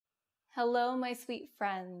Hello, my sweet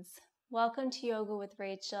friends. Welcome to Yoga with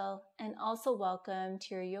Rachel, and also welcome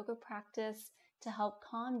to your yoga practice to help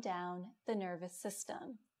calm down the nervous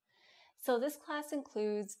system. So this class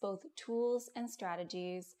includes both tools and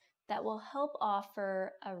strategies that will help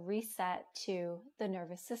offer a reset to the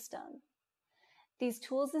nervous system. These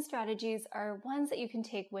tools and strategies are ones that you can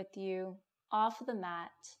take with you off the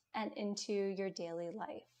mat and into your daily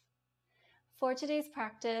life. For today's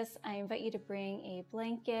practice, I invite you to bring a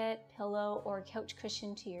blanket, pillow, or couch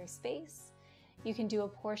cushion to your space. You can do a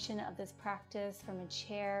portion of this practice from a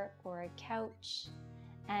chair or a couch.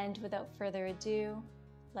 And without further ado,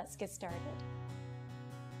 let's get started.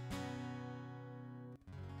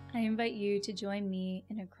 I invite you to join me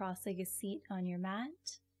in a cross-legged seat on your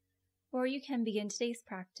mat, or you can begin today's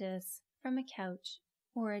practice from a couch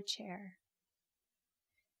or a chair.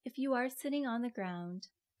 If you are sitting on the ground,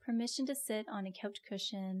 permission to sit on a couch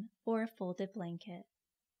cushion or a folded blanket.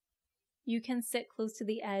 You can sit close to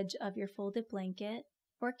the edge of your folded blanket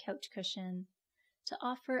or couch cushion to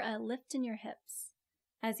offer a lift in your hips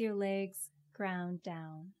as your legs ground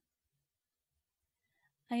down.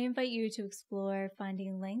 I invite you to explore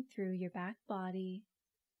finding length through your back body,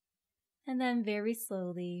 and then very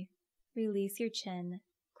slowly release your chin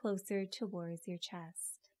closer towards your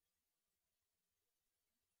chest.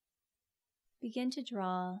 Begin to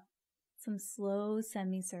draw some slow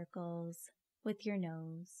semicircles with your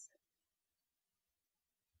nose.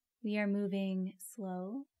 We are moving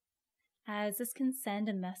slow, as this can send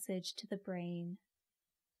a message to the brain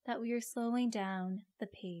that we are slowing down the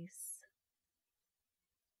pace.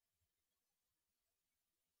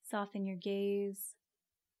 Soften your gaze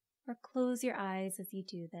or close your eyes as you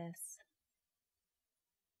do this.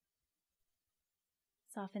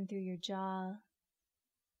 Soften through your jaw,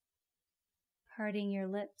 parting your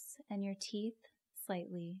lips and your teeth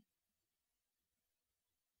slightly.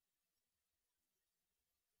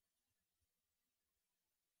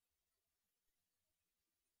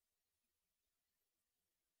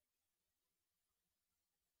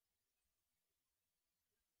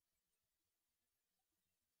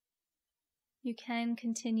 You can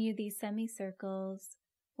continue these semicircles,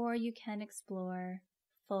 or you can explore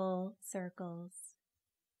full circles.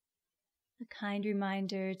 A kind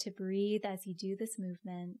reminder to breathe as you do this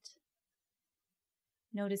movement,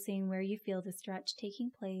 noticing where you feel the stretch taking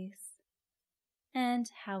place and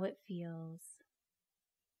how it feels.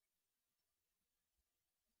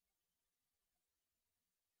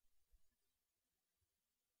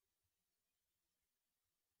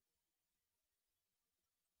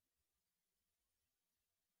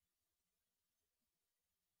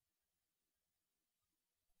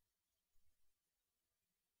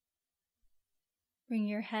 Bring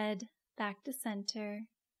your head back to center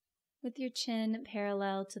with your chin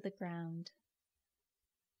parallel to the ground.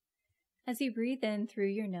 As you breathe in through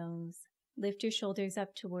your nose, lift your shoulders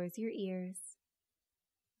up towards your ears.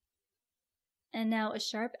 And now a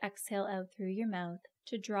sharp exhale out through your mouth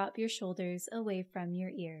to drop your shoulders away from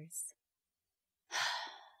your ears.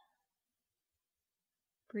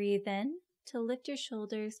 Breathe in to lift your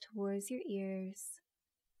shoulders towards your ears.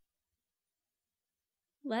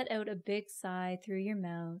 Let out a big sigh through your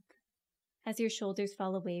mouth as your shoulders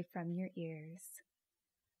fall away from your ears.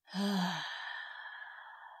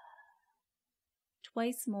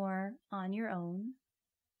 Twice more on your own.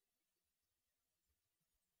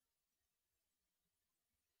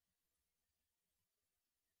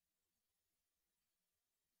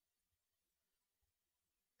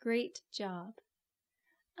 Great job.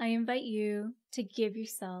 I invite you to give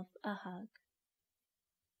yourself a hug.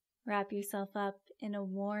 Wrap yourself up in a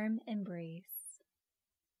warm embrace.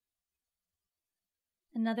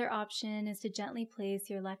 Another option is to gently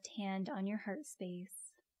place your left hand on your heart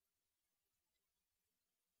space.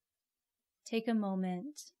 Take a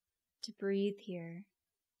moment to breathe here.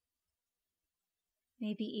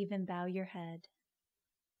 Maybe even bow your head.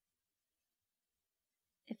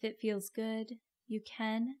 If it feels good, you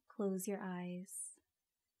can close your eyes.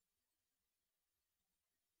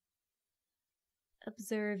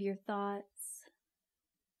 Observe your thoughts.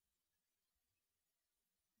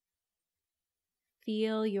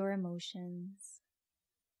 Feel your emotions.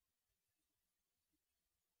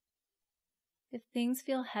 If things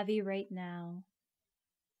feel heavy right now,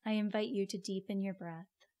 I invite you to deepen your breath.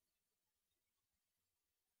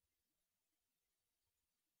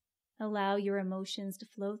 Allow your emotions to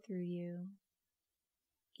flow through you,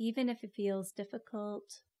 even if it feels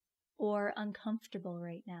difficult or uncomfortable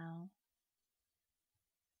right now.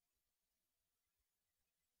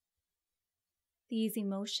 These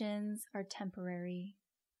emotions are temporary.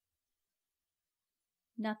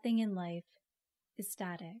 Nothing in life is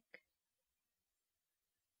static.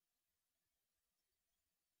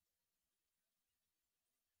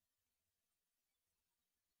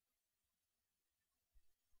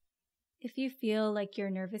 If you feel like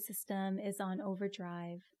your nervous system is on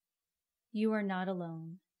overdrive, you are not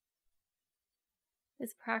alone.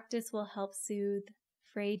 This practice will help soothe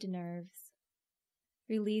frayed nerves,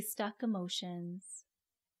 release stuck emotions,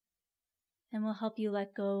 and will help you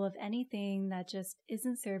let go of anything that just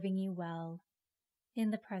isn't serving you well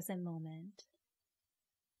in the present moment.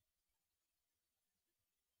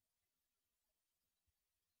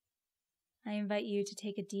 I invite you to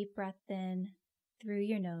take a deep breath in through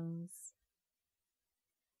your nose.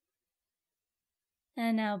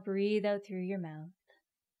 And now breathe out through your mouth.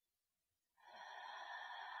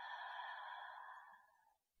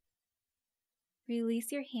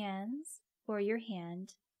 Release your hands or your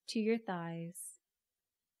hand to your thighs.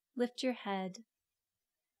 Lift your head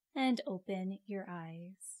and open your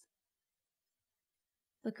eyes.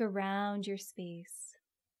 Look around your space.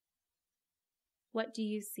 What do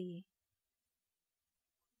you see?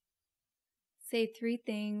 Say 3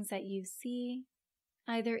 things that you see,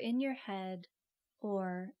 either in your head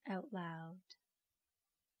or out loud.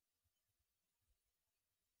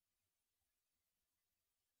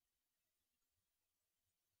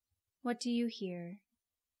 What do you hear?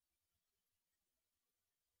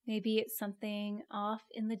 Maybe it's something off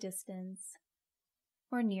in the distance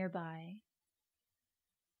or nearby.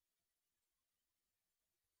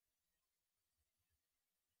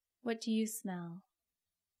 What do you smell?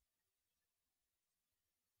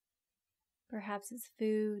 Perhaps it's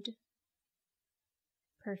food,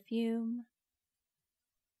 perfume,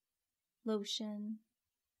 lotion.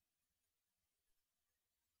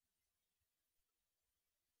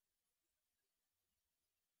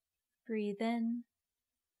 Breathe in,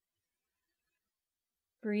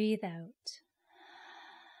 breathe out.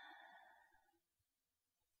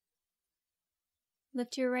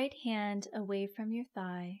 Lift your right hand away from your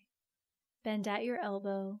thigh, bend at your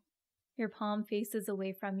elbow, your palm faces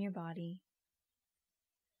away from your body.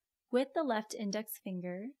 With the left index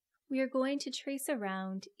finger, we are going to trace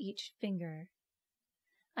around each finger.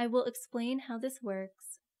 I will explain how this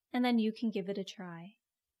works, and then you can give it a try.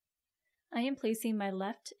 I am placing my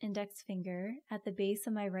left index finger at the base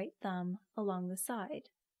of my right thumb along the side.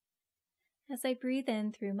 As I breathe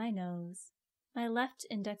in through my nose, my left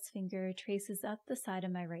index finger traces up the side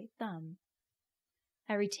of my right thumb.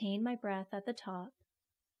 I retain my breath at the top.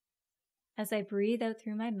 As I breathe out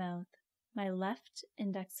through my mouth, my left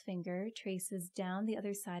index finger traces down the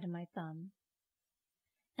other side of my thumb.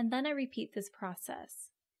 And then I repeat this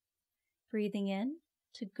process, breathing in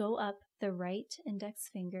to go up the right index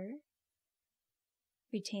finger,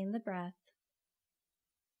 retain the breath,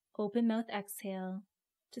 open mouth exhale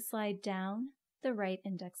to slide down the right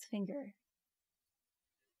index finger.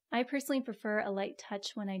 I personally prefer a light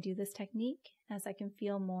touch when I do this technique, as I can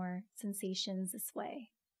feel more sensations this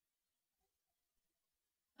way.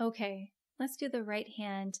 Okay, let's do the right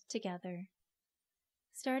hand together.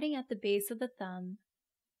 Starting at the base of the thumb,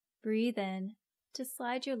 breathe in to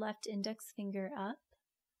slide your left index finger up,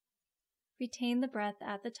 retain the breath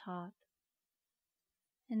at the top,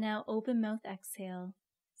 and now open mouth exhale,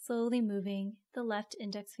 slowly moving the left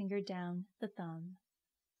index finger down the thumb.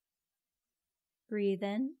 Breathe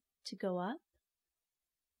in to go up,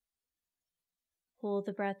 hold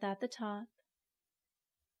the breath at the top,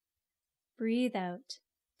 breathe out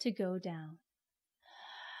to go down.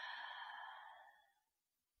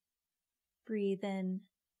 Breathe in,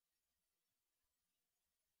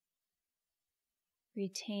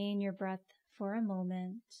 retain your breath for a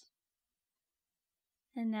moment.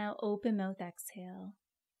 And now open mouth exhale.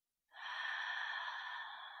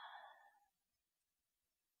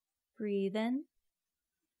 Breathe in.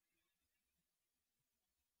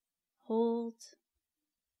 Hold.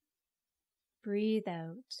 Breathe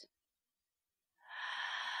out.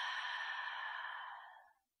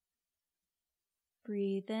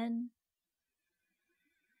 Breathe in.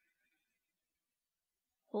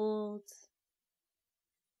 Hold.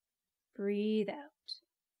 Breathe out.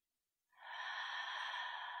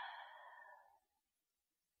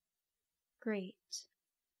 Great.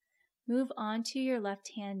 Move on to your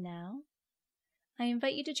left hand now. I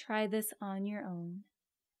invite you to try this on your own.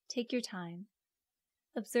 Take your time.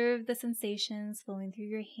 Observe the sensations flowing through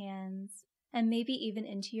your hands and maybe even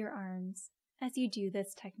into your arms as you do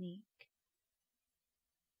this technique.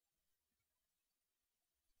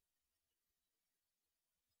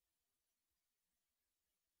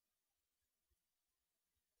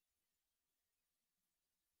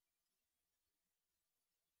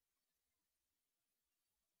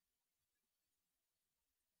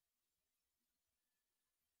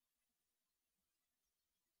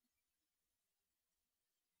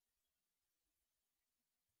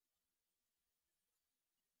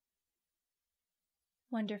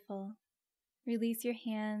 Wonderful. Release your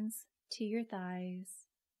hands to your thighs.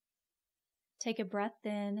 Take a breath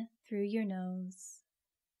in through your nose.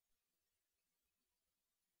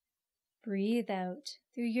 Breathe out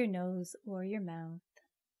through your nose or your mouth.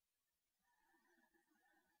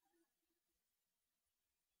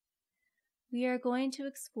 We are going to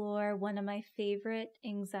explore one of my favorite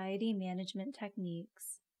anxiety management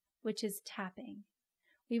techniques, which is tapping.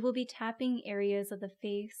 We will be tapping areas of the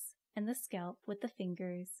face and the scalp with the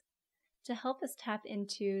fingers to help us tap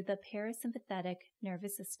into the parasympathetic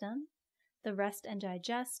nervous system, the rest and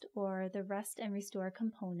digest or the rest and restore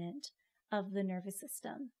component of the nervous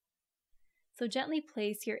system. So gently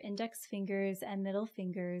place your index fingers and middle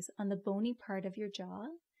fingers on the bony part of your jaw.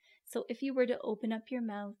 So if you were to open up your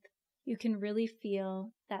mouth, you can really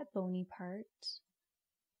feel that bony part.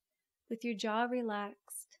 With your jaw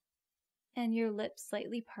relaxed and your lips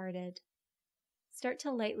slightly parted, start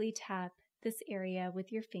to lightly tap this area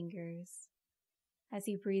with your fingers as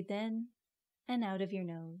you breathe in and out of your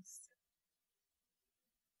nose.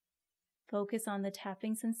 Focus on the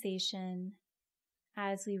tapping sensation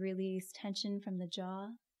as we release tension from the jaw.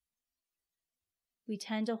 We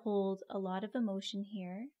tend to hold a lot of emotion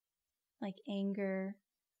here, like anger,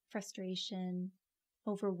 frustration,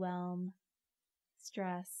 overwhelm,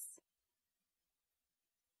 stress.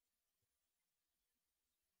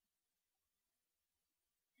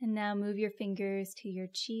 And now move your fingers to your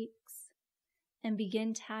cheeks and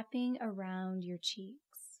begin tapping around your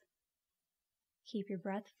cheeks. Keep your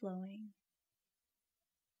breath flowing.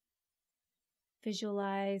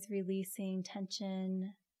 Visualize releasing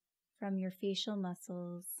tension from your facial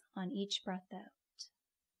muscles on each breath out.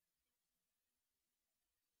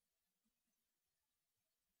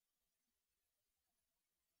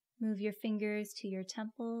 Move your fingers to your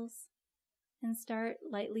temples and start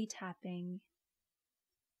lightly tapping.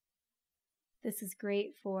 This is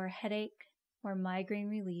great for headache or migraine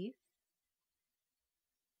relief.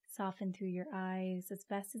 Soften through your eyes as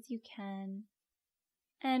best as you can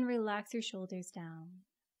and relax your shoulders down.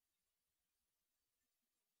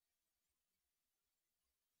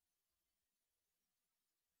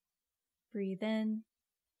 Breathe in,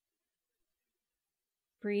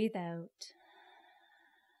 breathe out.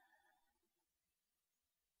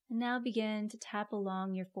 And now begin to tap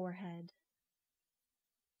along your forehead.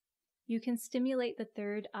 You can stimulate the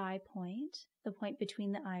third eye point, the point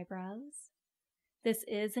between the eyebrows. This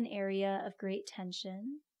is an area of great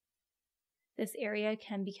tension. This area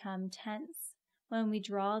can become tense when we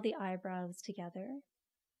draw the eyebrows together.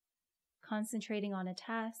 Concentrating on a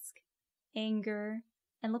task, anger,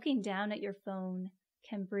 and looking down at your phone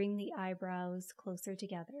can bring the eyebrows closer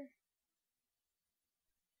together.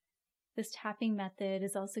 This tapping method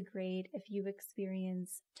is also great if you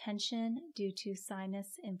experience tension due to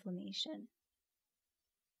sinus inflammation.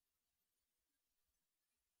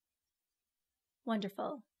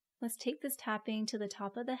 Wonderful. Let's take this tapping to the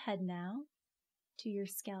top of the head now, to your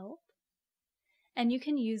scalp. And you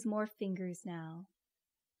can use more fingers now.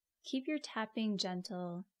 Keep your tapping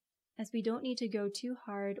gentle, as we don't need to go too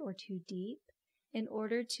hard or too deep in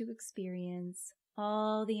order to experience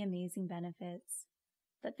all the amazing benefits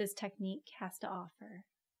that this technique has to offer.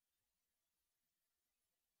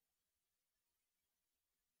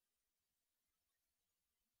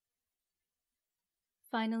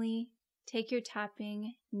 Finally, take your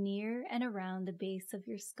tapping near and around the base of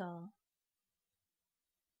your skull.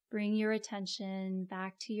 Bring your attention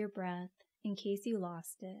back to your breath in case you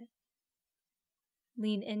lost it.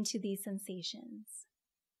 Lean into these sensations.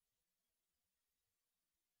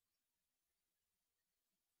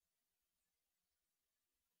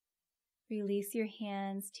 Release your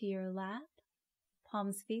hands to your lap,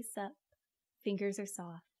 palms face up, fingers are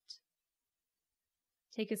soft.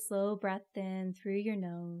 Take a slow breath in through your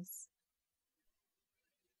nose.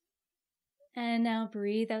 And now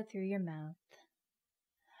breathe out through your mouth.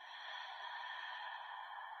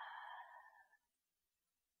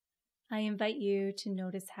 I invite you to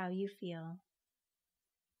notice how you feel.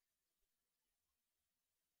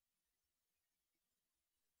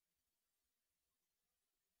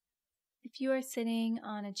 If you are sitting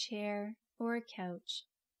on a chair or a couch,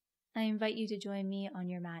 I invite you to join me on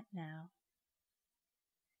your mat now.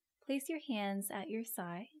 Place your hands at your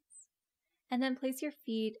sides and then place your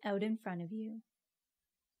feet out in front of you.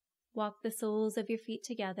 Walk the soles of your feet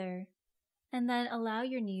together and then allow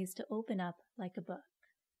your knees to open up like a book.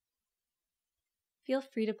 Feel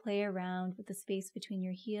free to play around with the space between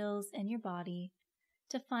your heels and your body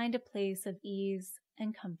to find a place of ease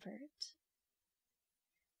and comfort.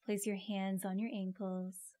 Place your hands on your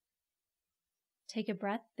ankles. Take a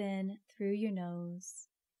breath in through your nose.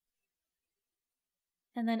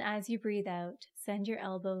 And then as you breathe out, send your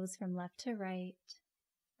elbows from left to right,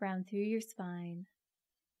 round through your spine.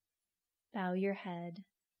 Bow your head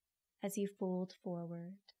as you fold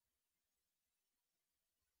forward.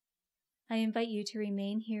 I invite you to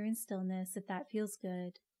remain here in stillness if that feels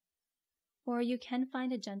good, or you can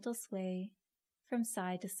find a gentle sway from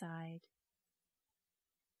side to side.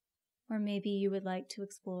 Or maybe you would like to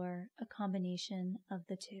explore a combination of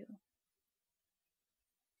the two.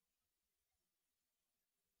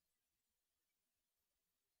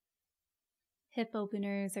 Hip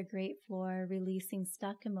openers are great for releasing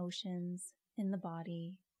stuck emotions in the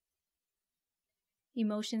body.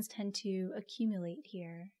 Emotions tend to accumulate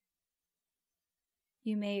here.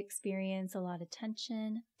 You may experience a lot of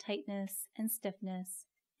tension, tightness, and stiffness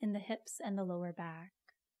in the hips and the lower back.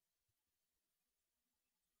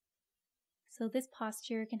 So this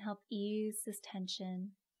posture can help ease this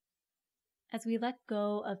tension as we let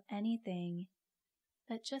go of anything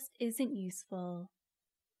that just isn't useful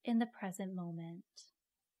in the present moment.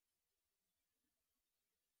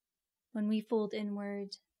 When we fold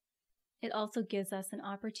inward, it also gives us an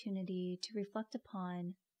opportunity to reflect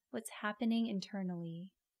upon what's happening internally,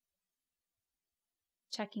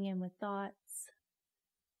 checking in with thoughts,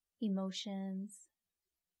 emotions,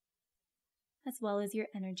 as well as your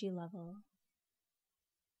energy level.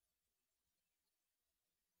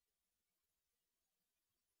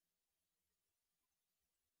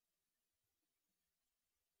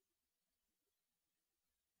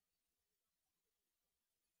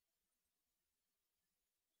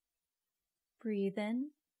 Breathe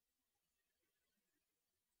in,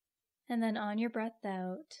 and then on your breath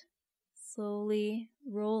out, slowly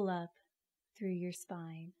roll up through your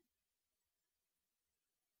spine.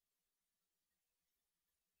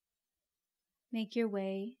 Make your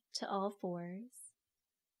way to all fours.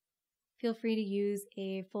 Feel free to use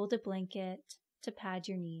a folded blanket to pad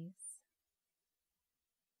your knees.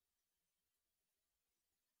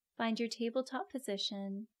 Find your tabletop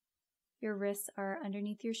position. Your wrists are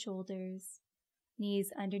underneath your shoulders,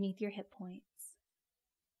 knees underneath your hip points.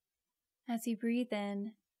 As you breathe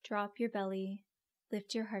in, drop your belly,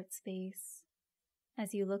 lift your heart space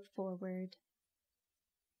as you look forward.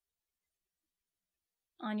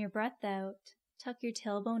 On your breath out, tuck your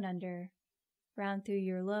tailbone under, round through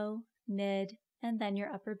your low, mid, and then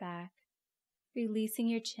your upper back, releasing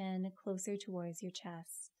your chin closer towards your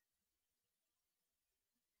chest.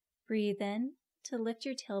 Breathe in to lift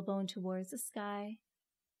your tailbone towards the sky.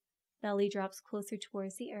 Belly drops closer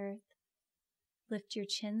towards the earth. Lift your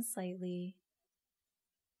chin slightly.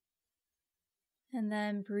 And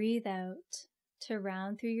then breathe out to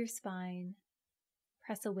round through your spine.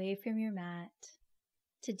 Press away from your mat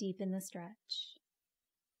to deepen the stretch.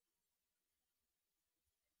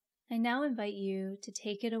 I now invite you to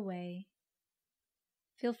take it away.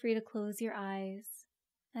 Feel free to close your eyes,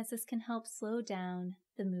 as this can help slow down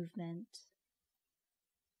the movement.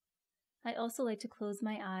 I also like to close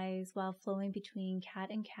my eyes while flowing between cat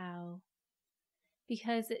and cow,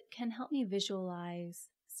 because it can help me visualize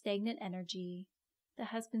stagnant energy that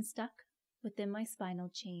has been stuck within my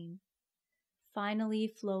spinal chain,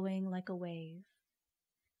 finally flowing like a wave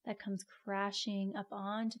that comes crashing up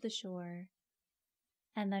onto the shore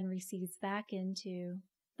and then recedes back into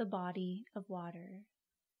the body of water.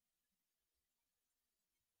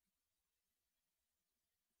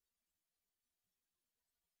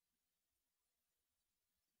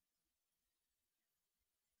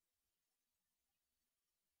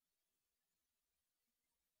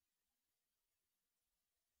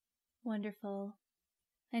 Wonderful.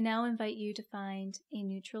 I now invite you to find a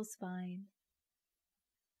neutral spine.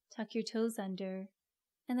 Tuck your toes under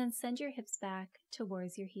and then send your hips back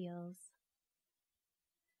towards your heels.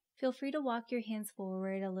 Feel free to walk your hands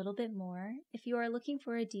forward a little bit more if you are looking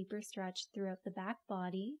for a deeper stretch throughout the back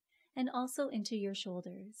body and also into your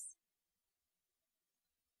shoulders.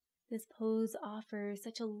 This pose offers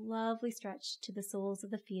such a lovely stretch to the soles of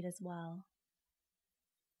the feet as well.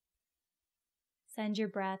 Send your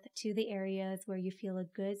breath to the areas where you feel a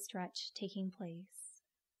good stretch taking place.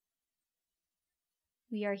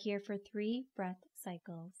 We are here for 3 breath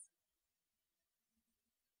cycles.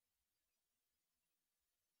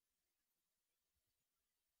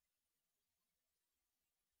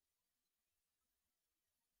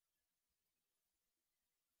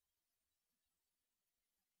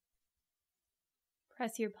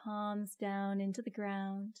 Press your palms down into the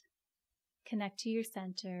ground, connect to your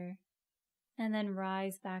center, and then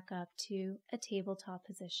rise back up to a tabletop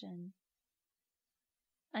position.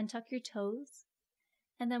 Untuck your toes,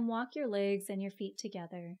 and then walk your legs and your feet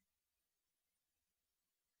together.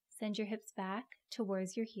 Send your hips back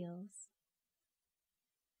towards your heels.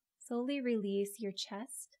 slowly release your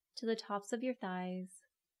chest to the tops of your thighs,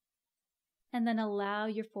 and then allow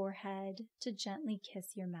your forehead to gently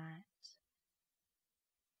kiss your mat.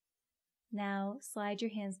 Now slide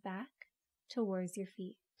your hands back towards your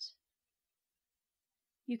feet.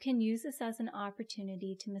 You can use this as an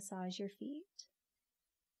opportunity to massage your feet.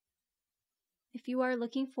 If you are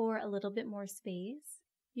looking for a little bit more space,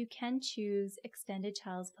 you can choose extended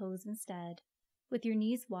child's pose instead, with your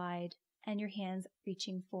knees wide and your hands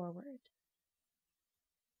reaching forward.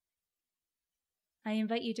 I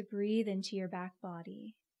invite you to breathe into your back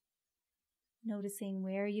body, noticing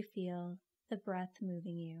where you feel the breath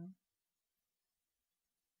moving you.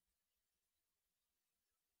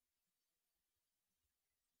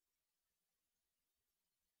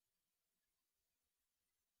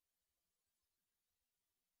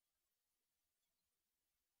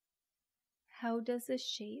 How does this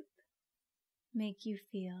shape make you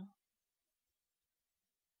feel?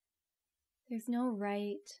 There's no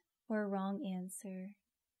right or wrong answer,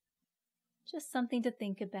 just something to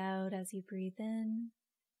think about as you breathe in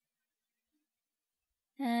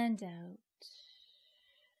and out.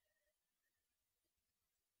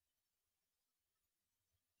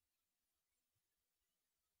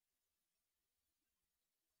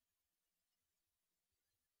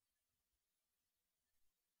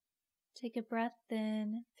 Take a breath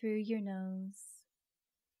in through your nose.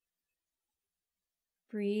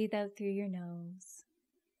 Breathe out through your nose.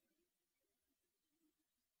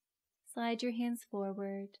 Slide your hands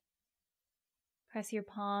forward. Press your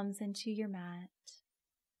palms into your mat.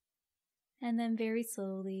 And then very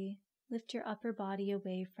slowly lift your upper body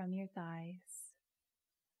away from your thighs.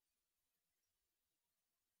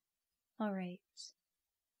 All right.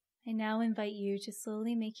 I now invite you to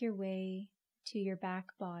slowly make your way to your back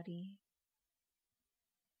body.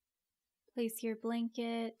 Place your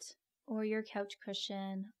blanket or your couch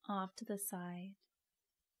cushion off to the side.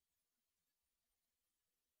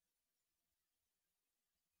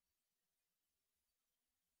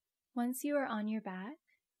 Once you are on your back,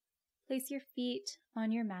 place your feet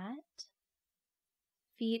on your mat,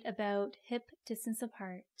 feet about hip distance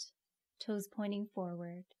apart, toes pointing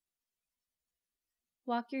forward.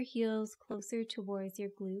 Walk your heels closer towards your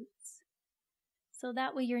glutes, so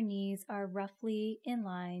that way your knees are roughly in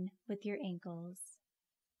line with your ankles.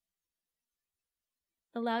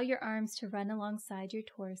 Allow your arms to run alongside your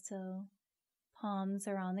torso, palms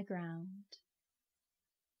are on the ground.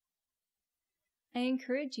 I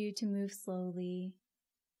encourage you to move slowly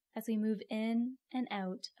as we move in and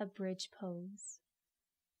out of bridge pose.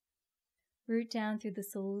 Root down through the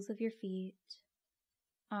soles of your feet,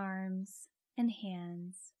 arms, and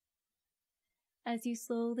hands as you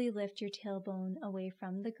slowly lift your tailbone away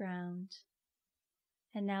from the ground.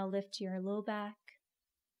 And now lift your low back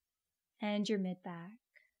and your mid back,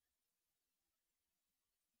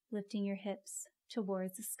 lifting your hips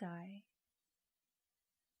towards the sky.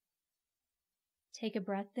 Take a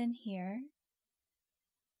breath in here,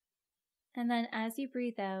 and then as you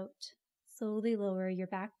breathe out, slowly lower your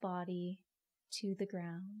back body to the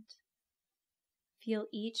ground. Feel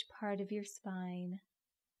each part of your spine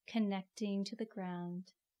connecting to the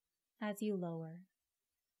ground as you lower.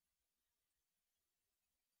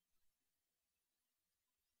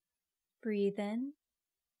 Breathe in,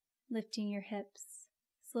 lifting your hips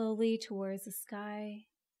slowly towards the sky.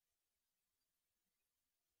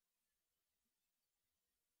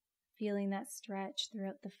 Feeling that stretch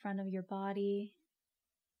throughout the front of your body.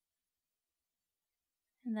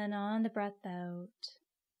 And then on the breath out,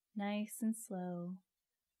 nice and slow,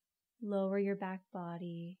 lower your back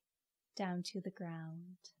body down to the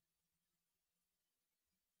ground.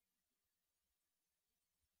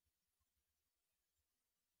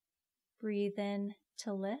 Breathe in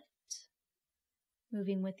to lift,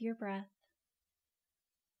 moving with your breath.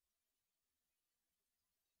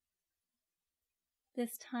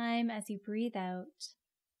 This time, as you breathe out,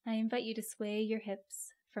 I invite you to sway your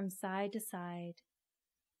hips from side to side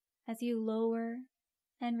as you lower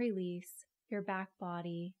and release your back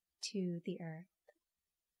body to the earth.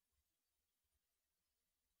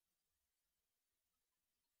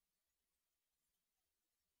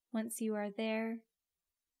 Once you are there,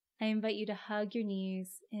 I invite you to hug your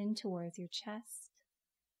knees in towards your chest.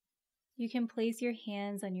 You can place your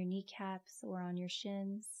hands on your kneecaps or on your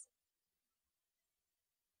shins.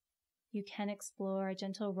 You can explore a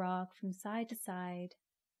gentle rock from side to side,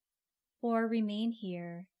 or remain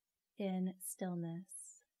here in stillness.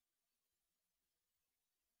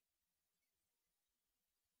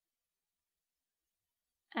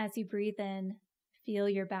 As you breathe in, feel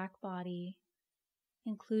your back body,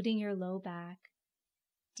 including your low back,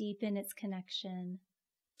 deepen its connection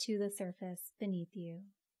to the surface beneath you.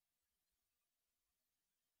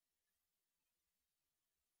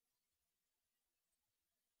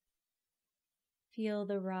 Feel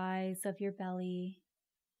the rise of your belly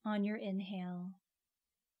on your inhale,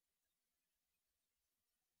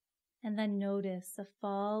 and then notice the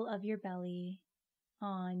fall of your belly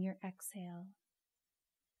on your exhale.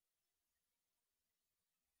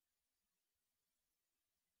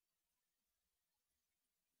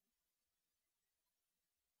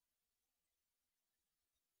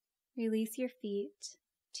 Release your feet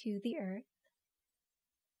to the earth.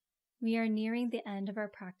 We are nearing the end of our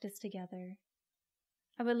practice together.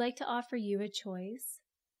 I would like to offer you a choice.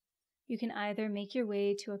 You can either make your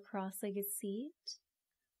way to a cross-legged seat,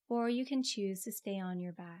 or you can choose to stay on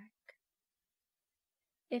your back.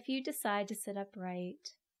 If you decide to sit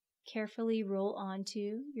upright, carefully roll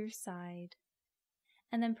onto your side,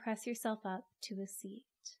 and then press yourself up to a seat.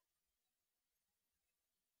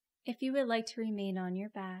 If you would like to remain on your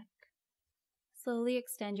back, slowly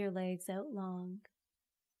extend your legs out long.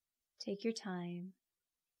 Take your time.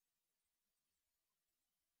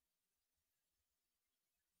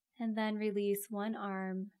 And then release one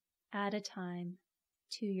arm at a time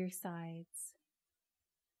to your sides.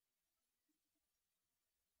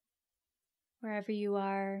 Wherever you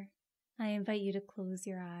are, I invite you to close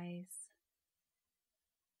your eyes.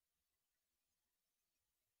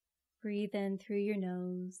 Breathe in through your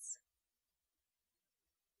nose.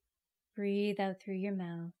 Breathe out through your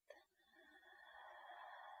mouth.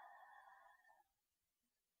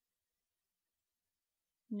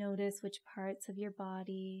 Notice which parts of your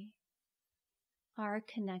body are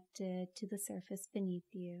connected to the surface beneath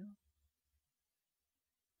you.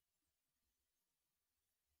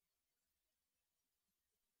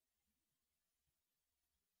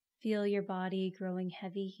 Feel your body growing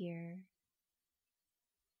heavy here.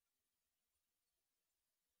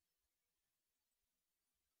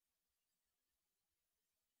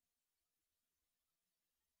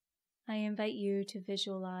 I invite you to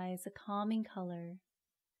visualize a calming color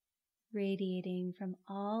radiating from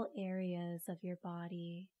all areas of your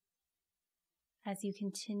body as you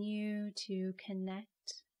continue to connect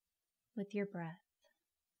with your breath.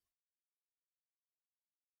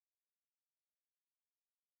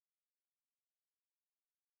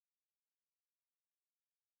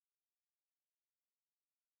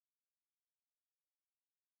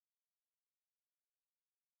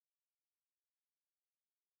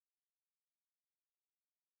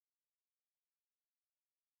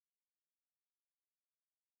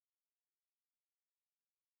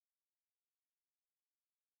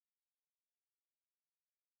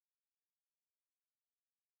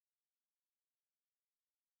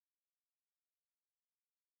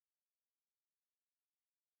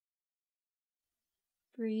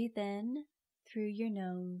 Breathe in through your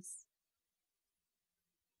nose.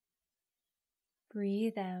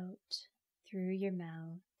 Breathe out through your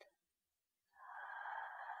mouth.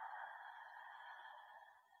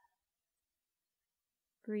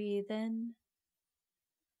 Breathe in.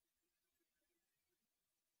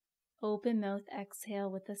 Open mouth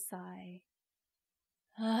exhale with a sigh.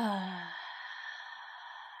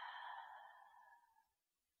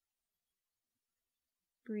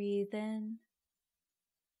 Breathe in.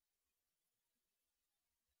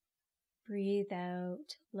 Breathe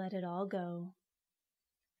out. Let it all go.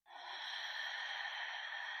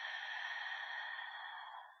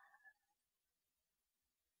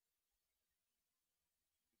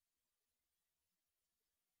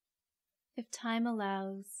 If time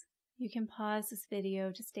allows, you can pause this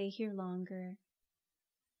video to stay here longer.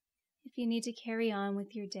 If you need to carry on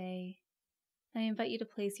with your day, I invite you to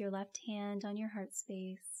place your left hand on your heart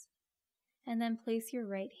space and then place your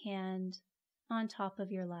right hand on top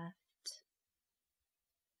of your left.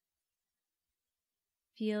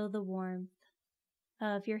 Feel the warmth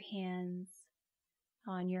of your hands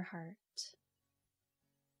on your heart.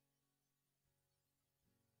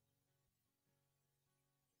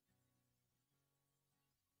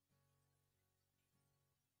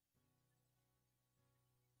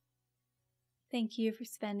 Thank you for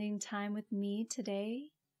spending time with me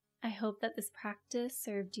today. I hope that this practice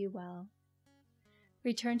served you well.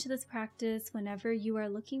 Return to this practice whenever you are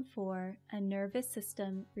looking for a nervous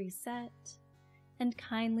system reset, and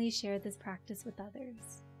kindly share this practice with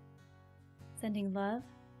others. Sending love,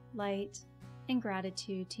 light, and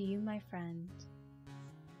gratitude to you, my friend.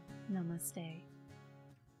 Namaste.